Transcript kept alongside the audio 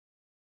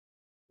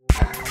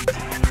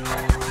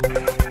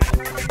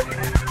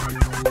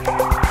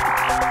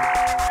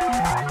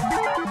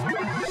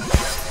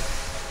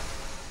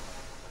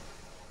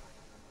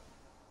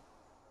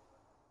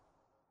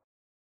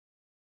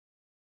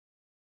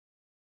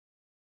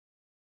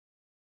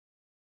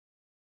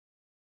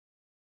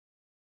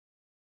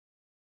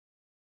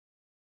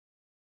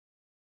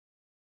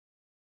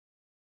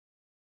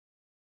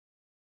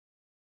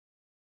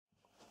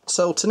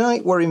So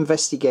tonight we're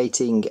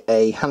investigating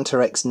a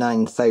Hunter X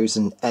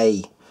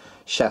 9000A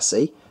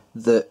chassis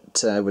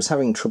that was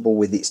having trouble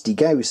with its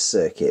Degaussing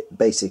circuit.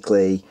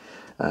 Basically,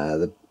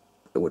 it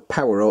would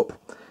power up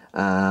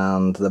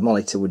and the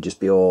monitor would just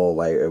be all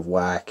out of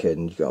whack,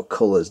 and you've got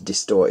colours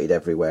distorted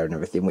everywhere and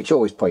everything, which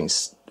always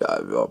points,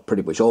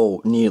 pretty much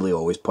nearly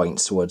always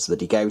points towards the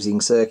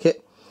Degaussing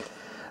circuit.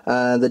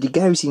 The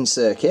Degaussing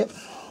circuit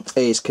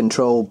is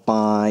controlled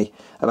by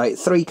about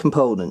 3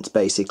 components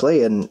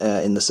basically in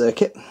the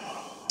circuit.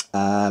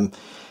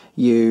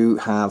 You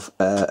have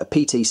a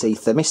PTC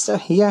thermistor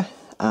here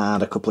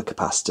and a couple of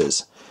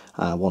capacitors,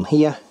 one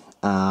here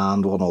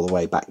and one all the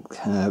way back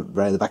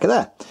around the back of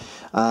there.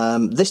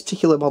 This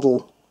particular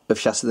model of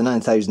chassis, the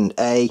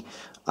 9000A,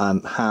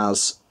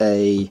 has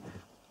a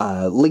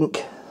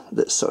link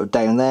that's sort of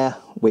down there,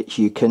 which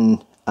you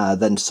can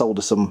then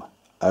solder some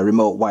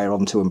remote wire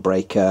onto and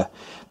break a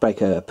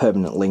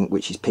permanent link,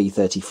 which is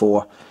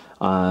P34,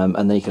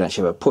 and then you can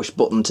actually have a push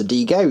button to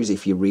degauss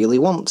if you really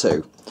want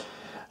to.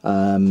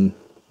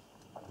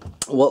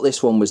 What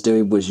this one was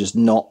doing was just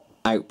not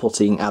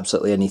outputting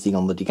absolutely anything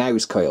on the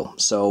degauss coil.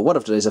 So what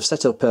I've done is I've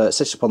set up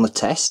on the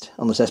test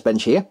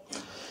bench here.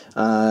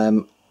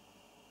 Now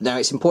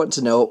it's important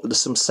to note there's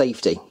some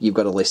safety you've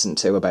got to listen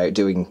to about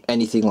doing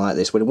anything like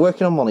this. When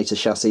working on monitor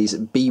chassis,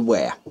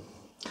 beware.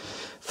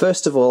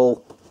 First of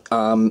all,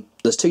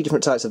 there's 2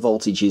 different types of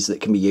voltages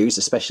that can be used,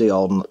 especially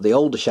on the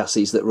older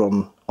chassis that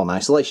run on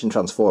isolation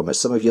transformers.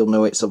 Some of you'll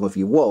know it, some of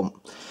you won't.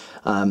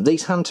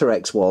 These Hunter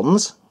X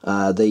ones,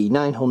 the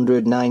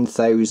 900,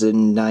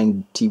 9000,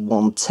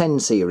 9110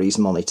 series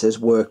monitors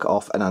work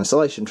off an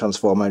isolation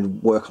transformer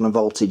and work on a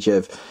voltage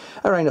of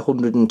around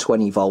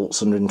 120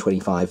 volts,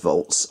 125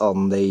 volts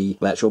on the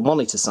actual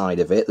monitor side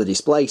of it, the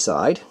display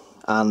side,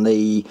 and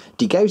the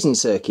degaussing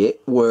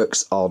circuit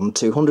works on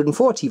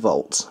 240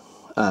 volts.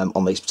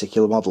 On these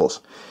particular models.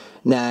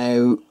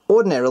 Now,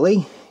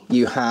 ordinarily,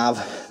 you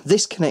have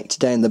this connector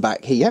down the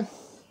back here,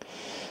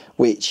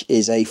 which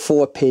is a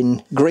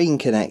 4-pin green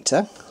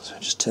connector. So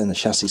just turn the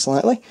chassis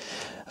slightly.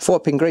 A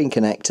 4-pin green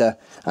connector,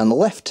 and the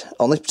left,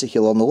 on this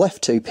particular, on the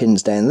left 2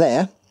 pins down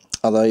there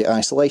are the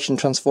isolation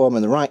transformer,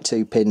 and the right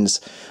 2 pins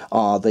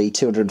are the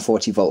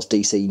 240 volts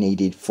DC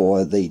needed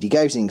for the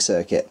degaussing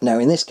circuit. Now,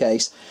 in this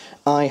case,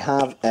 I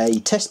have a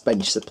test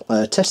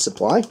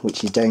supply,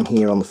 which is down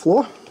here on the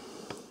floor.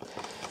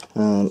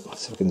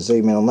 So we can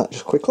zoom in on that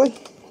just quickly.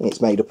 It's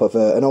made up of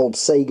an old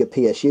Sega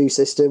PSU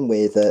system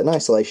with an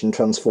isolation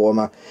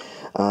transformer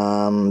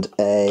and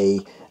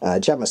a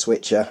jammer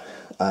switcher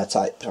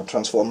type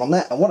transformer on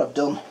there. And what I've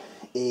done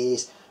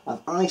is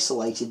I've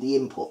isolated the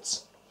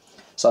inputs.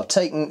 So I've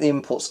taken the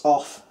inputs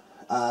off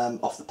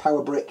the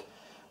power brick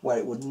where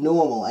it would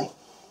normally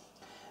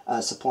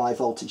supply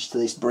voltage to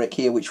this brick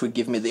here, which would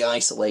give me the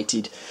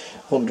isolated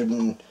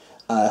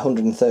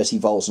 130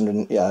 volts for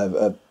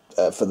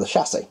the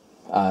chassis.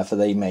 For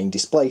the main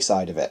display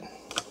side of it.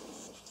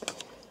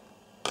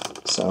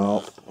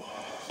 So,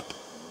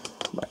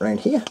 right around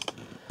here.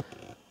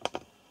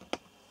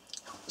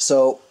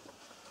 So,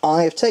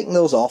 I have taken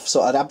those off,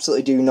 so I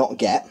absolutely do not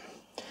get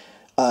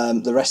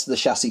the rest of the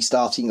chassis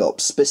starting up.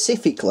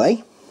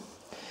 Specifically,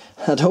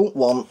 I don't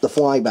want the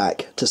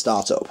flyback to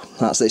start up.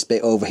 That's this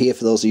bit over here,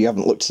 for those of you who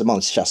haven't looked at a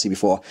monitor chassis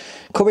before.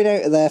 Coming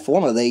out of there for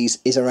one of these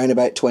is around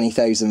about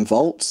 20,000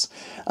 volts.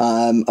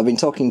 I've been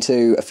talking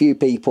to a few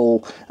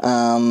people,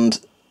 and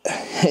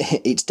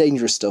it's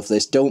dangerous stuff,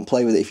 this. Don't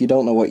play with it if you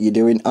don't know what you're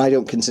doing. I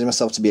don't consider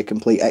myself to be a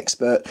complete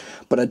expert,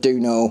 but I do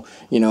know,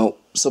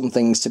 some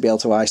things to be able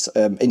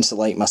to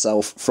insulate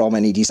myself from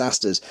any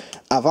disasters.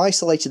 I've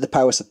isolated the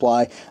power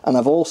supply, and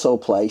I've also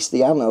placed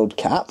the anode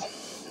cap.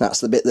 That's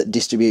the bit that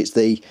distributes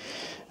the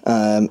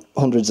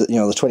hundreds of,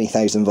 the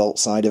 20,000 volt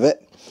side of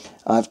it.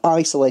 I've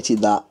isolated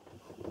that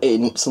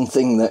in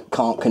something that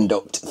can't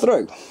conduct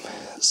through.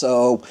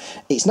 So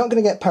it's not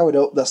going to get powered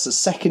up. That's a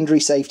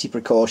secondary safety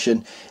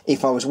precaution.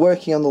 If I was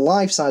working on the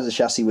live side of the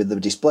chassis with the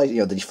display,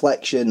 the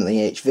deflection,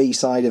 the HV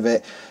side of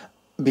it,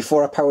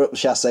 before I power up the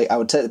chassis, I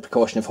would take the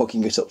precaution of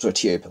hooking it up to a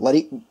tube. Let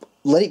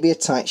it be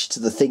attached to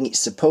the thing it's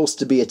supposed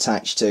to be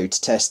attached to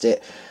test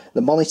it.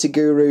 The monitor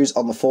gurus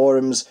on the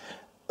forums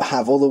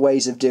have other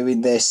ways of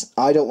doing this.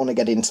 I don't want to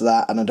get into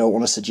that, and I don't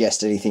want to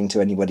suggest anything to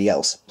anybody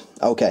else.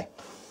 Okay,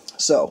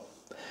 so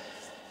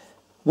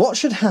what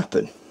should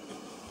happen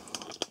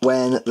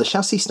when the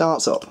chassis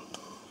starts up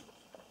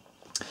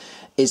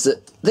is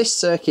that this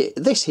circuit,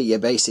 this here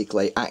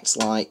basically acts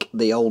like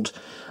the old,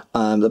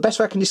 the best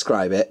way I can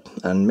describe it,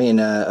 and me and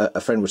a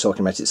friend were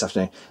talking about it this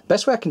afternoon, the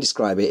best way I can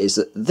describe it is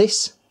that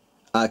this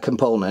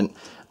component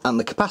and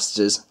the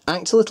capacitors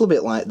act a little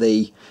bit like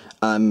the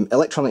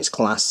electronics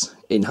class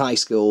in high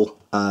school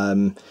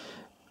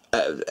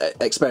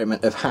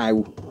experiment of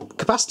how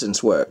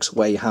capacitance works,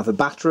 where you have a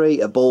battery,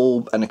 a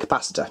bulb and a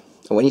capacitor.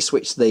 And when you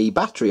switch the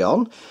battery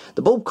on,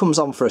 the bulb comes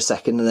on for a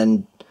second and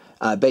then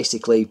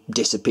basically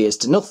disappears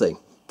to nothing.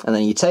 And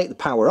then you take the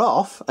power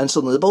off and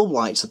suddenly the bulb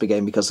lights up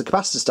again because the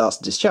capacitor starts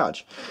to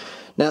discharge.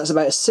 Now that's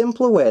about as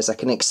simple a way as I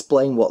can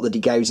explain what the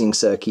degaussing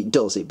circuit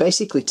does. It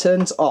basically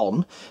turns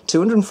on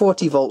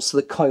 240 volts to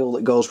the coil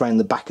that goes around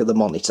the back of the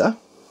monitor,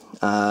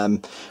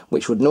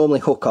 which would normally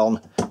hook on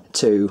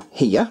to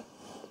here.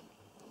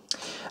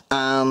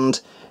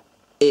 And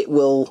it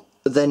will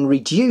then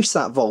reduce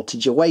that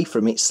voltage away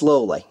from it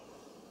slowly.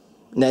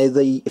 Now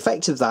the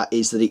effect of that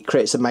is that it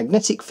creates a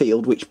magnetic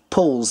field which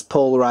pulls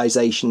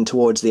polarization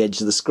towards the edge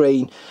of the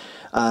screen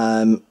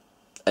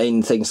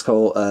in things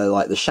called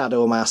like the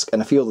shadow mask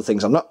and a few other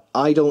things.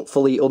 I don't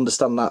fully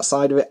understand that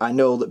side of it. I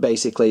know that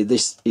basically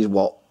this is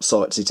what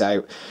sorts it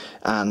out,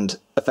 and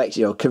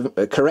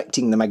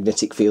correcting the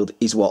magnetic field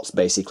is what's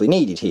basically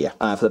needed here.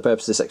 For the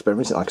purpose of this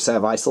experiment, like I say,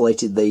 I've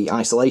isolated the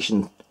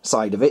isolation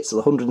side of it, so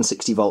the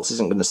 160 volts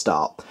isn't going to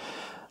start.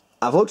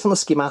 I've looked on the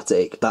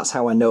schematic, that's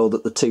how I know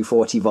that the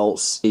 240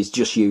 volts is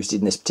just used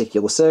in this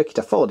particular circuit.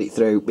 I followed it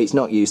through, it's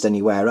not used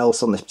anywhere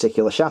else on this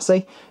particular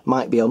chassis.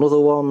 Might be on other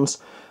ones,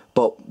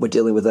 but we're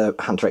dealing with a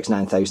Hunter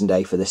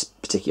X9000A for this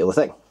particular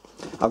thing.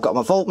 I've got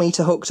my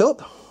voltmeter hooked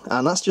up,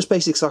 and that's just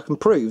basically so I can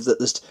prove that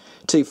there's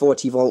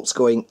 240 volts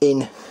going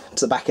in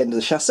to the back end of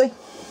the chassis.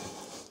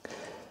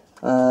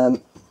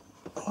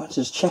 Let's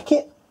just check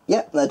it.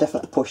 Yep, they're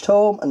definitely pushed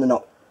home and they're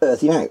not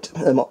earthing out.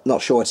 They're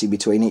not shorting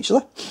between each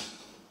other.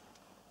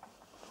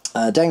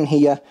 Down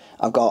here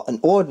I've got an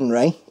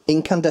ordinary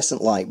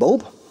incandescent light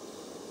bulb,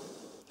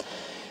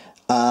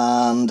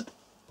 and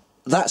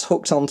that's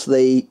hooked onto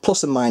the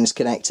plus and minus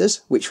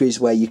connectors, which is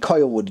where your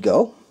coil would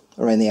go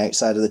around the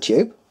outside of the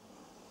tube.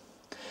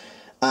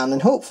 And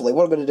then hopefully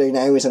what I'm going to do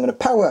now is I'm going to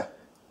power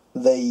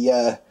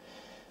the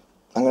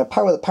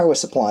power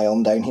supply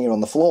on down here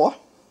on the floor,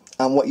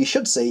 and what you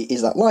should see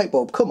is that light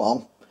bulb come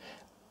on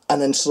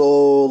and then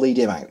slowly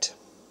dim out.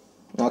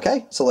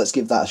 Okay, so let's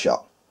give that a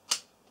shot.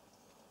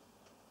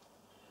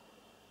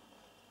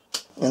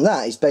 And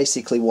that is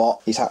basically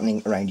what is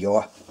happening around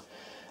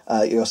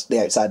the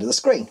outside of the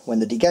screen when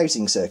the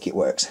degaussing circuit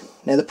works.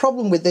 Now the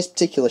problem with this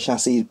particular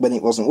chassis when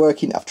it wasn't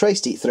working, I've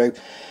traced it through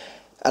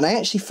and I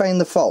actually found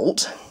the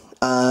fault.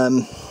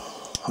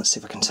 Let's see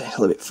if I can take it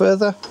a little bit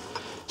further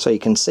so you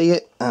can see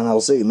it, and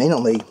I'll zoom in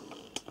on the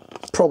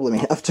problem.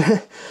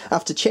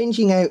 After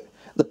changing out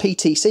the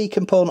PTC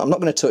component, I'm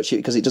not going to touch it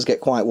because it does get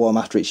quite warm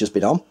after it's just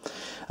been on,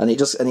 and it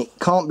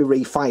can't be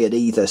refired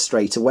either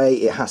straight away.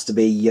 It has to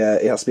be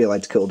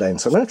allowed to cool down.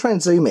 So I'm going to try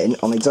and zoom in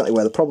on exactly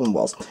where the problem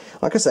was.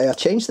 Like I say, I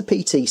changed the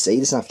PTC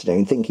this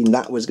afternoon thinking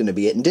that was going to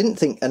be it, and didn't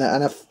think, and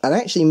I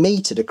actually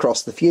metered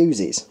across the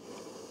fuses.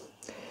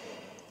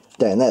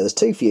 Down there's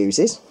two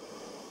fuses.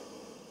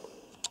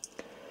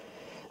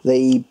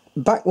 The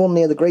back one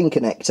near the green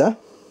connector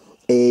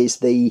is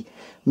the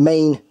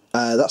main,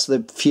 that's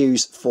the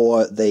fuse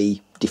for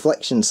the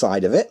deflection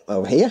side of it,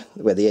 over here,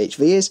 where the HV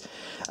is,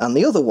 and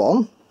the other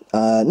one,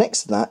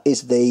 next to that,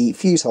 is the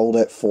fuse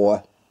holder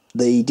for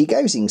the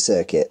degaussing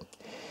circuit.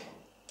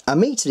 I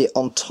metered it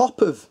on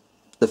top of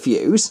the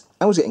fuse,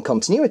 I was getting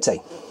continuity.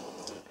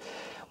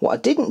 What I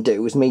didn't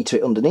do was meter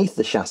it underneath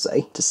the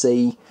chassis to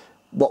see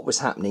what was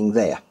happening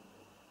there.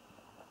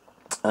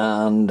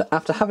 And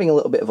after having a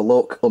little bit of a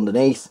look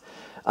underneath,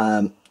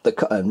 and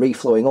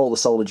reflowing all the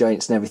solder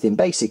joints and everything,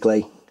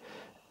 basically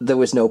there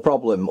was no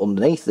problem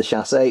underneath the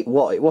chassis.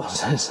 What it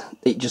was is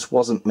it just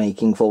wasn't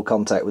making full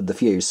contact with the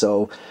fuse.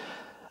 So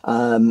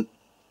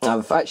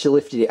I've actually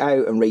lifted it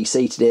out and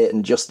reseated it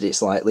and adjusted it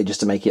slightly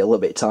just to make it a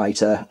little bit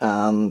tighter,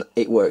 and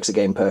it works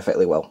again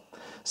perfectly well.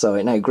 So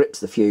it now grips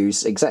the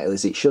fuse exactly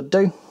as it should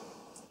do,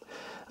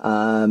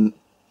 and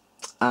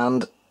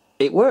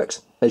it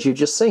works as you've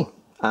just seen.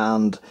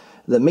 And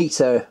the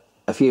meter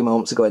a few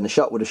moments ago in the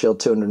shop would have showed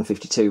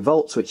 252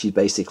 volts, which is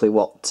basically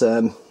what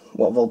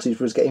voltage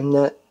was getting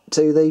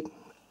to the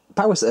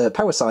power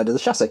side of the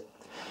chassis.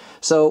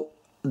 So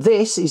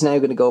this is now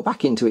going to go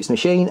back into its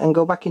machine and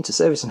go back into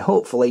service, and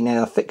hopefully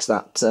now I've fixed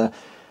that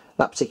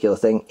particular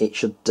thing, it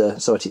should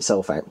sort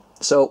itself out.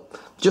 So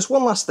just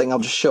one last thing I'll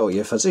just show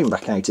you if I zoom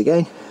back out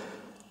again.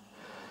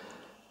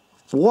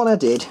 What I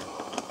did,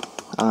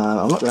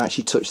 I'm not going to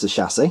actually touch the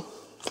chassis,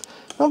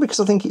 not because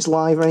I think it's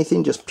live or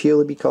anything, just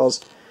purely because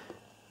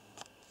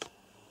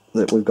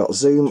that we've got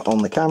zoom on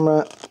the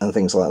camera and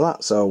things like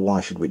that, so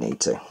why should we need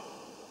to?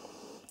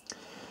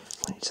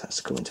 It has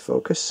to come into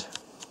focus.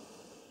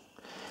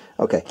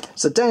 Okay,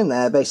 so down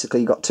there basically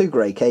you've got two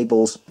grey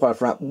cables.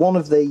 I've wrapped one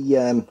of the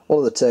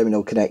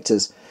terminal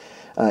connectors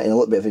in a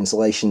little bit of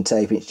insulation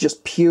tape, and it's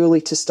just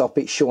purely to stop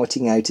it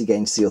shorting out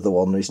against the other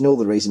one. There's no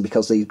other reason,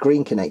 because these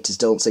green connectors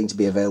don't seem to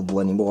be available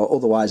anymore,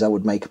 otherwise I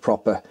would make a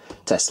proper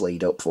test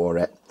lead up for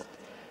it.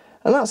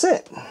 And that's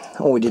it.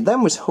 All we did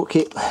then was hook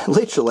it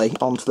literally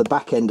onto the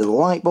back end of the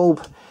light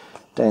bulb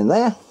down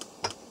there.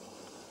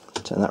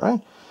 Turn that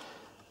round.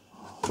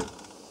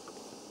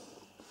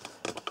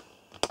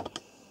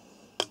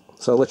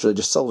 So literally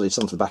just soldered it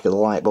onto the back of the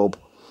light bulb,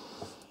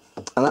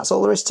 and that's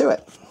all there is to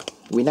it.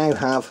 We now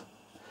have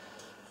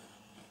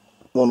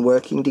one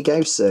working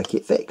Degaussing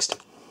circuit fixed.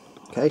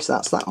 Okay, so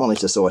that's that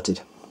monitor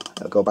sorted.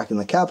 I'll go back in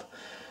the cab,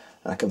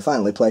 and I can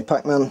finally play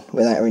Pac-Man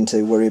without having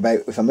to worry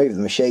about if I move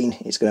the machine,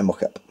 it's going to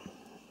muck up.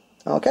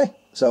 Okay,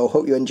 so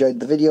hope you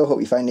enjoyed the video, hope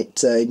you find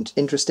it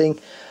interesting.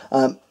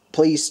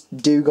 Please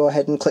do go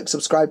ahead and click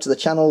subscribe to the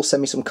channel,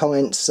 send me some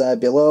comments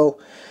below,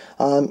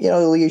 you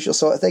know, the usual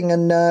sort of thing,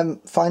 and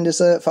find us,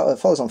 follow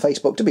us on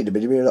Facebook,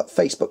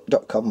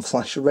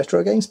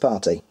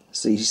 www.facebook.com/retrogamesparty.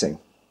 See you soon.